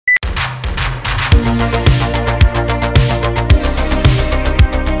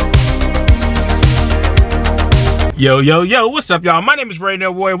Yo, what's up, y'all? My name is Ray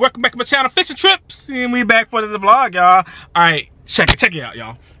No Warrior. Welcome back to my channel, Fishing Trips. And we back for the vlog, y'all. Alright, check it out,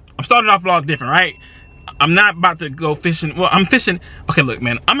 y'all. I'm starting off vlog different, right? I'm not about to go fishing. Well, I'm fishing. Okay, look,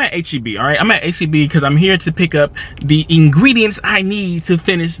 man, I'm at HEB, alright? I'm at HEB because I'm here to pick up the ingredients I need to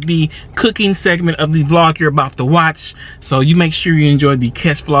finish the cooking segment of the vlog you're about to watch. So you make sure you enjoy the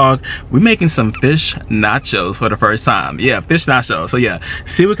catch vlog. We're making some fish nachos for the first time. Yeah, fish nachos. So yeah,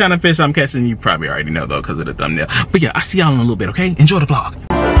 see what kind of fish I'm catching. You probably already know though because of the thumbnail. But yeah, I'll see y'all in a little bit, okay? Enjoy the vlog.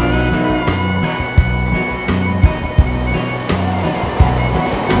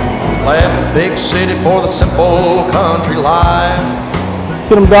 Left the big city for the simple country life.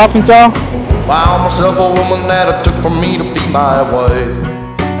 See them dolphins, y'all? Found myself a woman that it took for me to be my wife.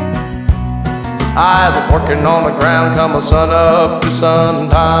 I was working on the ground, come the sun up to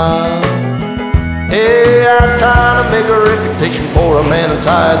sundown. Hey, I'm trying to make a reputation for a man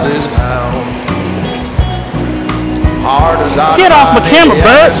inside this town. Hard as I get off my camera,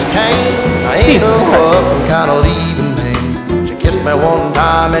 bird! I ain't no up and kind of leaving me. Kissed me one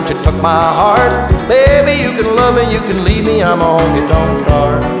time and she took my heart. Baby, you can love me, you can leave me. I'm a honky-tonk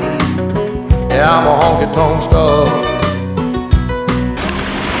star. Yeah, I'm a honky-tonk star.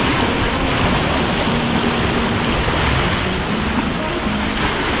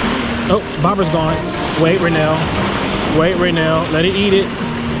 Oh, bobber's gone. Wait, Renell. Wait, Renell. Let it eat it.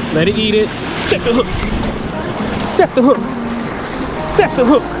 Let it eat it. Set the hook. Set the hook. Set the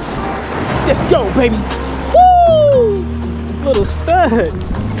hook. Let's go, baby. Woo! Little stud.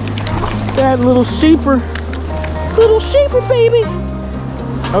 That little sheeper. Little sheeper, baby.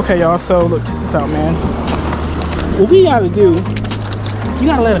 Okay, y'all, so look, check this out, man. What we gotta do, you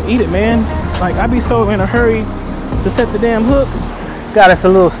gotta let him eat it, man. Like, I be so in a hurry to set the damn hook. Got us a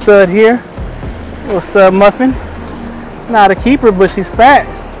little stud here. Little stud muffin. Not a keeper, but she's fat.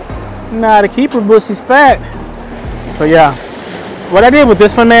 Not a keeper, but she's fat. So yeah, what I did with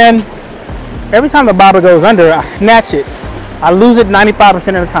this one, man, every time the bobber goes under, I snatch it. I lose it 95% of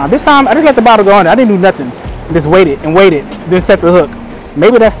the time. This time, I just let the bottle go under. I didn't do nothing. Just waited, then set the hook.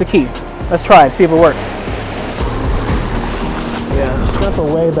 Maybe that's the key. Let's try it, see if it works. Yeah, the shrimp are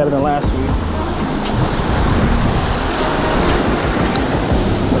way better than last week.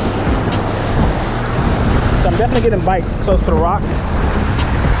 So I'm definitely getting bites close to the rocks.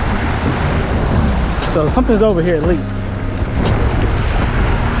 So something's over here at least.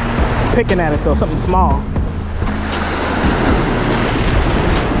 Picking at it though, something small.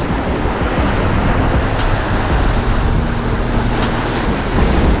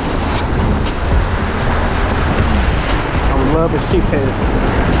 Love is sheephead.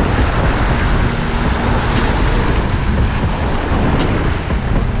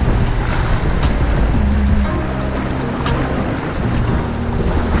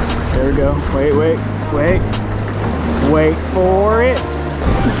 There we go. Wait for it.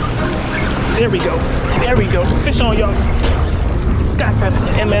 There we go. There we go. Fish on, y'all. Got that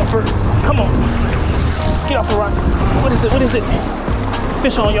MF'er. Come on. Get off the rocks. What is it? What is it?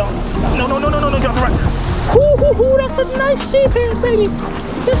 Fish on, y'all. No, get off the rocks. Ooh, that's a nice sheephead, baby.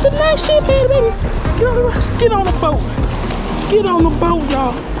 That's a nice sheephead, baby. Get on the boat. Get on the boat,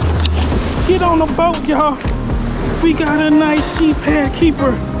 y'all. Get on the boat, y'all. We got a nice sheephead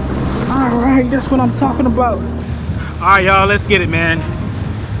keeper. All right, that's what I'm talking about. All right, y'all, let's get it, man.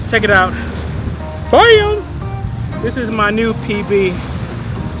 Check it out. Bam! This is my new PB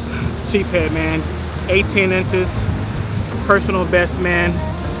sheephead, man. 18 inches, personal best, man.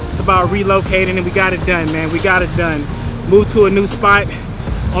 It's about relocating and we got it done, man. We got it done. Moved to a new spot.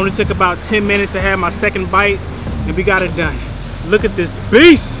 Only took about 10 minutes to have my second bite and we got it done. Look at this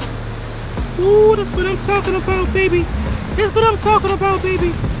beast. Ooh, that's what I'm talking about, baby. That's what I'm talking about,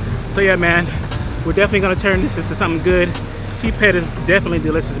 baby. So yeah, man, we're definitely gonna turn this into something good. Sheephead is definitely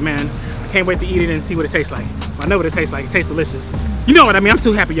delicious, man. I can't wait to eat it and see what it tastes like. Well, I know what it tastes like. It tastes delicious. You know what I mean? I'm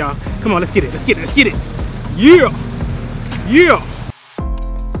too happy, y'all. Come on, let's get it. Let's get it. Let's get it. Yeah. Yeah.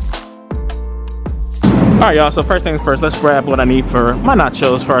 Alright, y'all, so first things first, let's grab what I need for my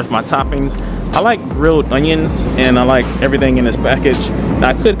nachos as far as my toppings. I like grilled onions and I like everything in this package. Now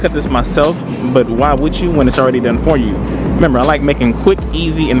I could cut this myself, but why would you when it's already done for you? Remember, I like making quick,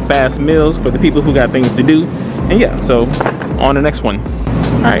 easy, and fast meals for the people who got things to do. And yeah, so on the next one.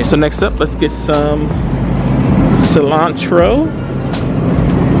 Alright, so next up, let's get some cilantro.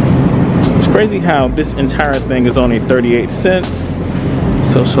 It's crazy how this entire thing is only 38 cents.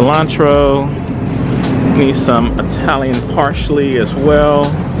 So cilantro. Need some Italian parsley as well.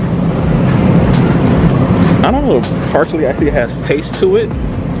 I don't know if parsley actually has taste to it,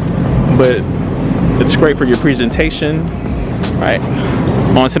 but it's great for your presentation. right,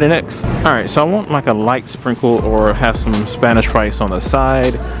 on to the next. All right, so I want like a light sprinkle or have some Spanish rice on the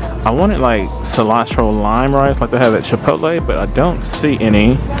side. I wanted like cilantro lime rice like they have at Chipotle, but I don't see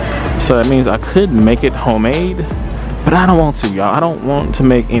any. So that means I could make it homemade, but I don't want to, y'all. I don't want to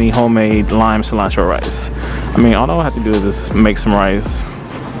make any homemade lime cilantro rice. I mean, all I have to do is just make some rice.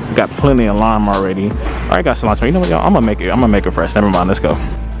 Got plenty of lime already. All right, got cilantro. You know what, y'all? I'm gonna make it fresh. Never mind, let's go.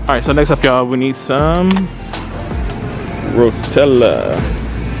 All right, so next up, y'all, we need some Rotella.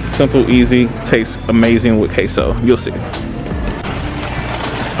 Simple, easy, tastes amazing with queso. You'll see. All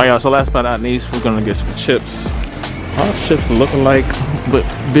right, y'all, so last but not least, we're gonna get some chips. All chips look alike, but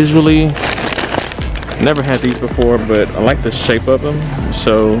visually, never had these before, but I like the shape of them.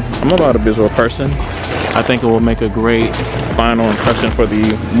 So I'm about a visual person. I think it will make a great final impression for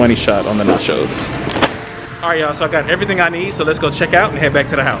the money shot on the nachos. All right, y'all, so I got everything I need, so let's go check out and head back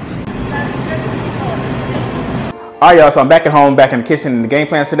to the house. All right, y'all, so I'm back at home, back in the kitchen, and the game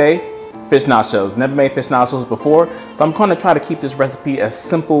plan today, fish nachos. Never made fish nachos before, so I'm gonna try to keep this recipe as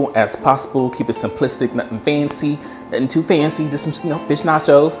simple as possible, keep it simplistic, nothing fancy, nothing too fancy, just some, fish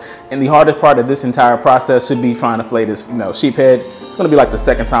nachos. And the hardest part of this entire process should be trying to fillet this, sheep head. It's gonna be like the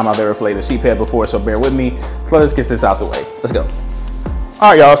second time I've ever filleted a sheep head before, so bear with me. So let's get this out the way. Let's go.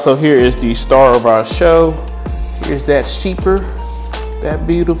 All right, y'all, so here is the star of our show. Here's that sheeper, that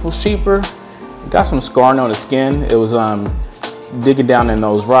beautiful sheeper. Got some scarring on the skin. It was digging down in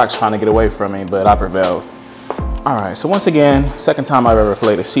those rocks trying to get away from me, but I prevailed. All right, so once again, second time I've ever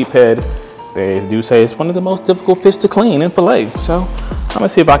filleted a sheep head. They do say it's one of the most difficult fish to clean and fillet. So I'm gonna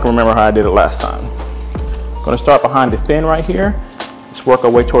see if I can remember how I did it last time. I'm gonna start behind the fin right here. Just work our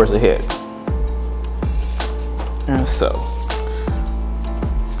way towards the head. And so.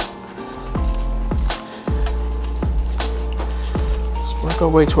 Just work our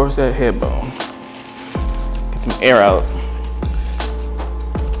way towards that head bone. Get some air out.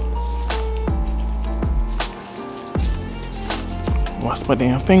 Wash my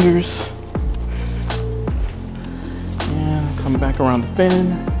damn fingers. And come back around the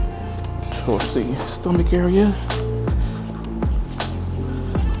fin towards the stomach area.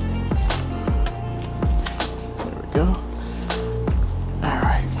 There we go. All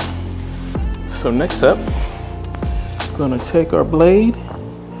right. So next up, I'm gonna take our blade,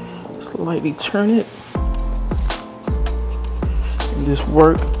 slightly turn it, and just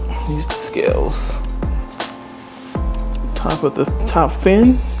work these scales. Top of the top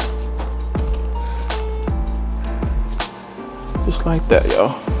fin. Just like that,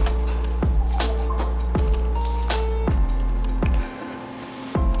 y'all.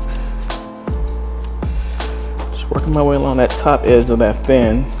 Just working my way along that top edge of that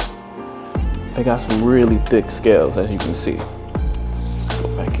fin. They got some really thick scales, as you can see.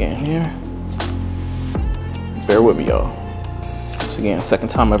 Go back in here. Bear with me, y'all. Once again, second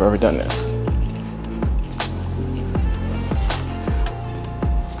time I've ever done this.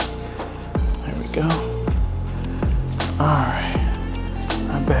 There we go. All right.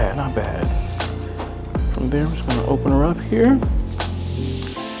 Not bad, not bad. From there, I'm just gonna open her up here.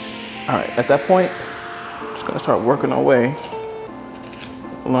 All right, at that point, I'm just gonna start working our way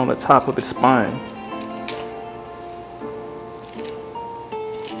along the top of its spine.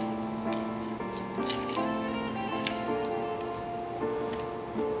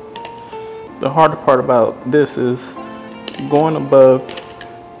 The harder part about this is going above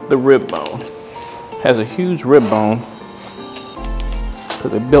the rib bone. It has a huge rib bone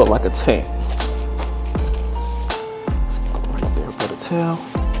because it's built like a tank. Let's go right there for the tail.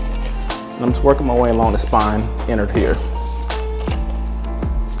 And I'm just working my way along the spine, entered here.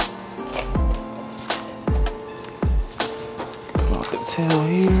 Come off the tail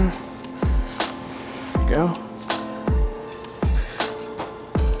here. There we go.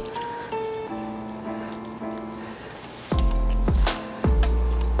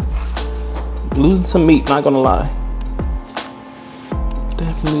 Losing some meat, not gonna lie.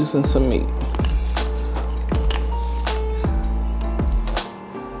 Definitely losing some meat.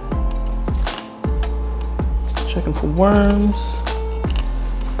 Checking for worms.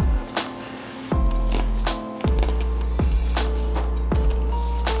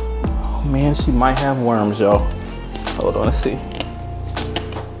 Oh man, she might have worms, y'all. Hold on, let's see.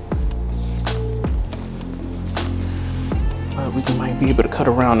 But we might be able to cut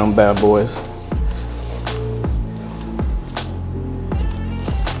around them bad boys.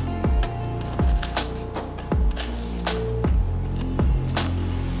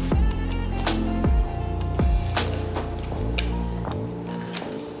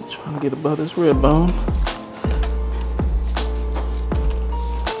 Get above this rib bone.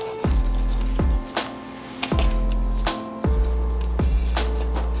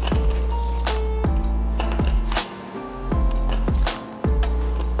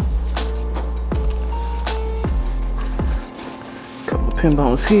 pin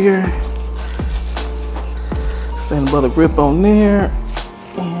bones here. Stand above the rib bone there.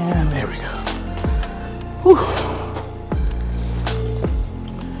 And there we go. Whew.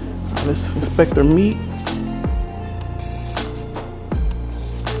 Right, let's inspect their meat.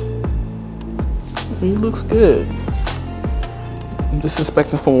 Meat looks good. I'm just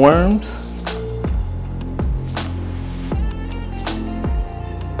inspecting for worms.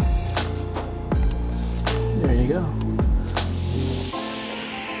 There you go.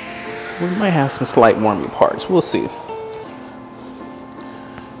 We might have some slight wormy parts. We'll see.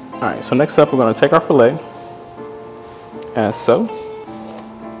 All right, so next up, we're gonna take our fillet, as so.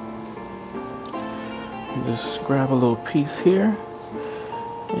 Just grab a little piece here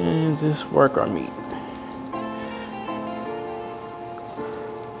and just work our meat.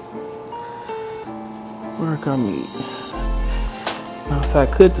 Work our meat. Now, so I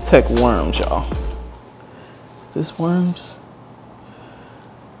could detect worms, y'all. This worms?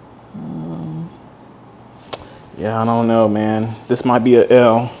 Yeah, I don't know, man. This might be a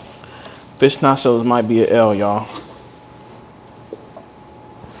L. Fish nachos might be a L, y'all.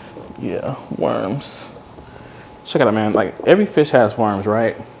 Yeah, worms. Check it out, man. Like, every fish has worms,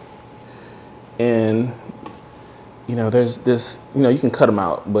 right? And, you know, there's this, you know, you can cut them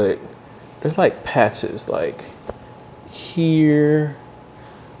out, but there's like patches, like here,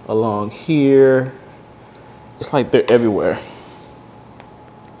 along here. It's like they're everywhere.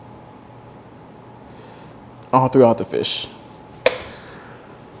 All throughout the fish.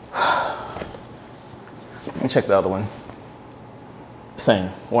 Let me check the other one. Same,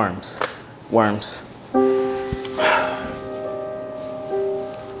 worms, worms.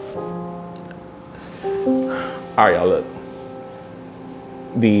 All right, y'all, look.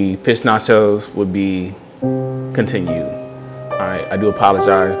 The fish nachos would be continued. All right, I do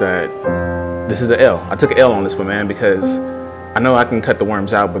apologize that this is an L. I took an L on this one, man, because I know I can cut the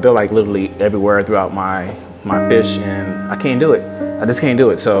worms out, but they're like literally everywhere throughout my fish, and I can't do it. I just can't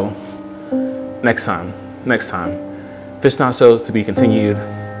do it. So next time. Fish nachos to be continued.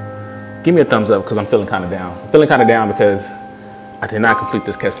 Give me a thumbs up because I'm feeling kind of down. I'm feeling kind of down because I did not complete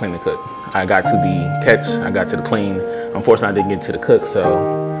this catch, clean, and cook. I got to the catch, I got to the clean. Unfortunately, I didn't get to the cook, so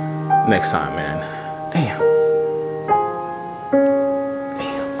next time, man. Damn.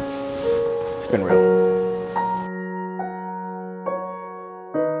 It's been real.